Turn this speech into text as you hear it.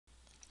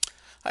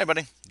Hi,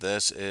 buddy.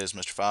 This is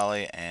Mr.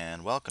 Folly,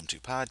 and welcome to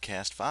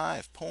Podcast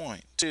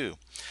 5.2.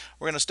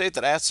 We're going to state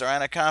that acids are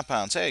ionic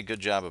compounds. Hey, good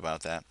job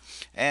about that.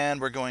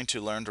 And we're going to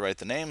learn to write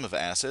the name of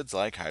acids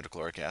like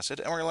hydrochloric acid,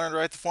 and we're going to learn to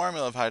write the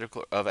formula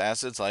of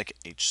acids like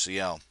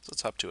HCl. So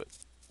let's hop to it.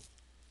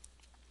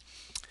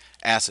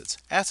 Acids.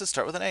 Acids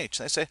start with an H.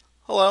 They say,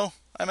 hello,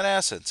 I'm an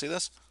acid. See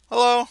this?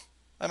 Hello,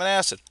 I'm an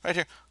acid. Right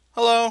here.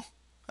 Hello,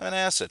 I'm an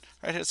acid.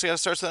 Right here. See how it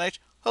starts with an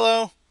H?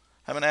 Hello,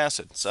 I'm an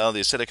acid. So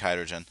the acidic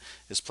hydrogen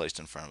is placed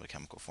in front of a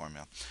chemical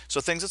formula.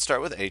 So things that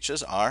start with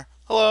H's are,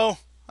 hello,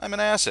 I'm an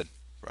acid.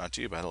 Brought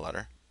to you by the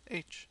letter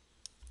H.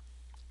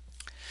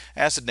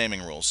 Acid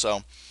naming rules.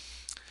 So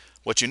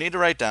what you need to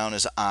write down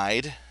is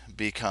ide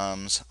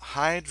becomes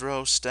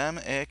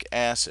hydrostemic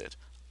acid.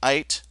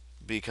 Ite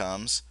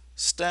becomes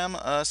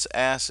stemous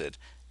acid.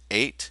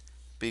 Ate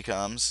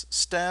becomes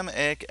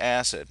stemic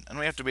acid. And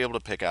we have to be able to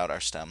pick out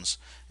our stems.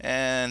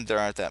 And there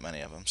aren't that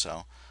many of them.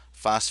 So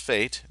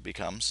phosphate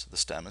becomes, the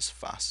stem is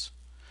phos.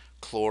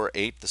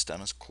 Chlorate, the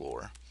stem is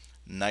chlor.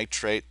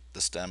 Nitrate,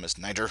 the stem is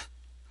niter.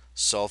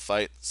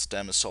 Sulfite,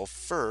 stem is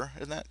sulfur.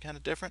 Isn't that kind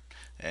of different?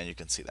 And you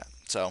can see that.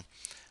 So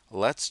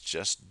let's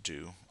just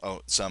do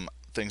some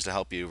things to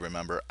help you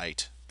remember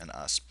ite and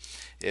us.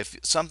 If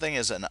something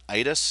is an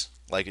itis,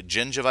 like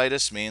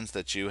gingivitis means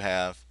that you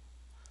have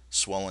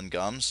swollen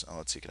gums. Oh,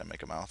 let's see, can I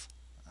make a mouth?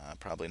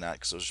 Probably not,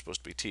 because those are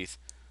supposed to be teeth.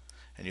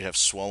 And you have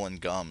swollen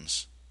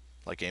gums,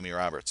 like Amy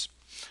Roberts.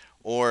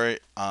 Or,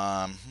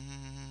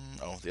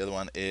 the other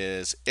one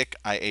is ick,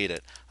 I ate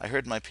it. I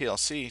heard in my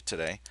PLC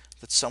today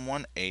that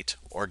someone ate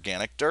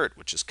organic dirt,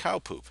 which is cow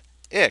poop.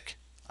 Ick,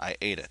 I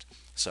ate it.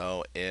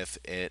 So if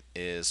it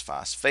is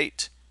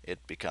phosphate,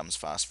 it becomes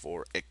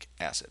phosphoric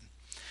acid.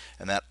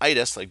 And that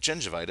itis, like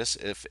gingivitis,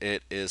 if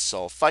it is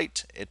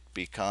sulfite, it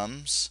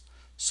becomes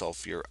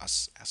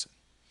sulfurous acid.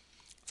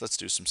 So let's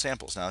do some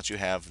samples now that you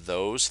have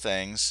those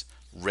things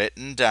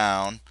written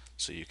down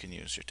so you can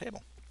use your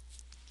table.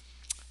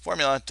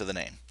 Formula to the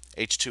name,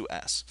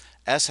 H2S.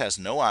 S has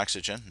no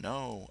oxygen,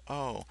 no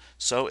O,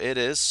 so it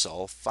is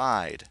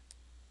sulfide.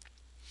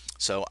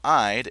 So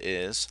ide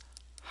is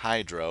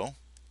hydro,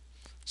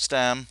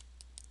 stem,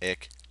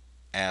 ic,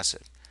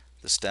 acid.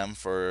 The stem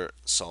for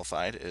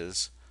sulfide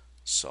is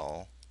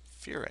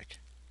sulfuric.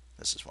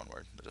 This is one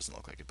word. It doesn't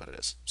look like it, but it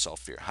is.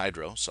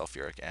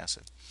 Hydrosulfuric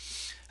acid.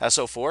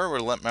 SO4,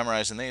 we're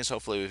memorizing these.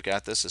 Hopefully we've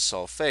got this as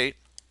sulfate.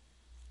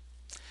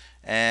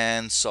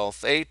 And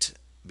sulfate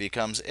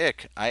becomes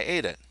ick. I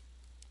ate it.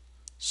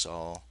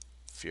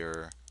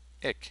 Sulfuric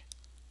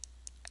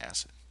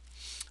acid.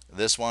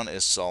 This one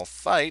is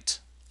sulfite.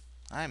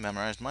 I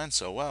memorized mine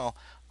so well.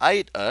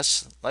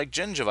 Itis, like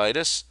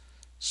gingivitis.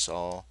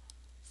 Sulfurous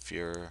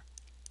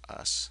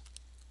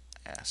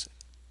acid.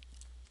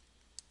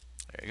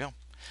 There you go.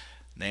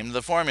 Name of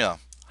the formula.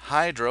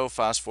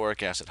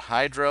 Hydrophosphoric acid.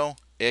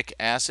 Hydroic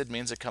acid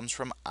means it comes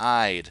from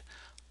ide.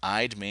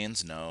 Ide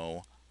means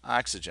no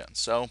oxygen.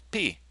 So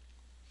P.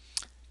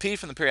 P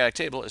from the periodic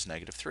table is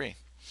 -3.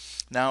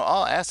 Now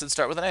all acids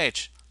start with an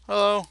H.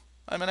 Hello,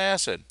 I'm an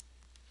acid.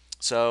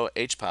 So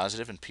H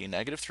positive and P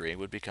 -3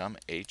 would become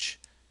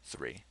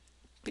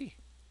H3P.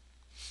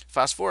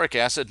 Phosphoric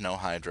acid, no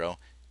hydro,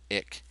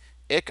 ick.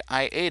 Ick,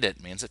 I ate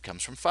it, means it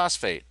comes from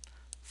phosphate.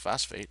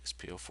 Phosphate is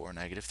PO4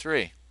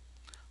 -3.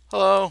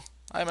 Hello,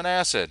 I'm an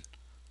acid.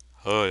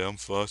 Hi, I'm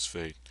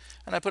phosphate.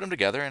 And I put them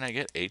together and I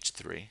get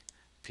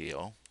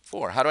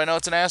H3PO4. How do I know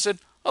it's an acid?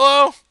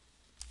 Hello,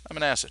 I'm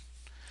an acid.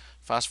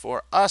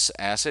 Phosphorus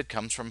acid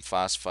comes from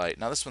phosphite.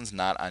 Now this one's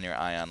not on your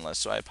ion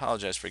list, so I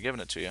apologize for giving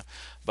it to you.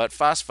 But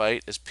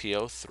phosphite is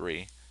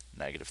PO3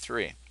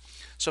 -3.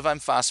 So if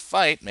I'm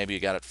phosphite, maybe you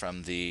got it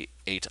from the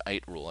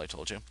 8-ite rule I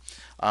told you.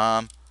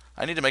 I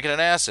need to make it an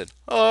acid.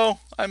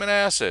 Oh, I'm an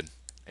acid.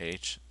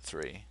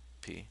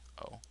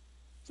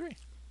 H3PO3.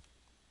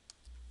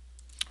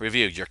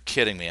 Review. You're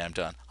kidding me. I'm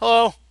done.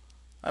 Hello,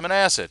 I'm an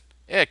acid.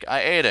 Ick,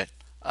 I ate it.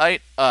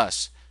 Ite,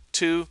 us.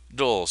 Two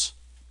duls.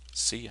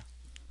 See ya.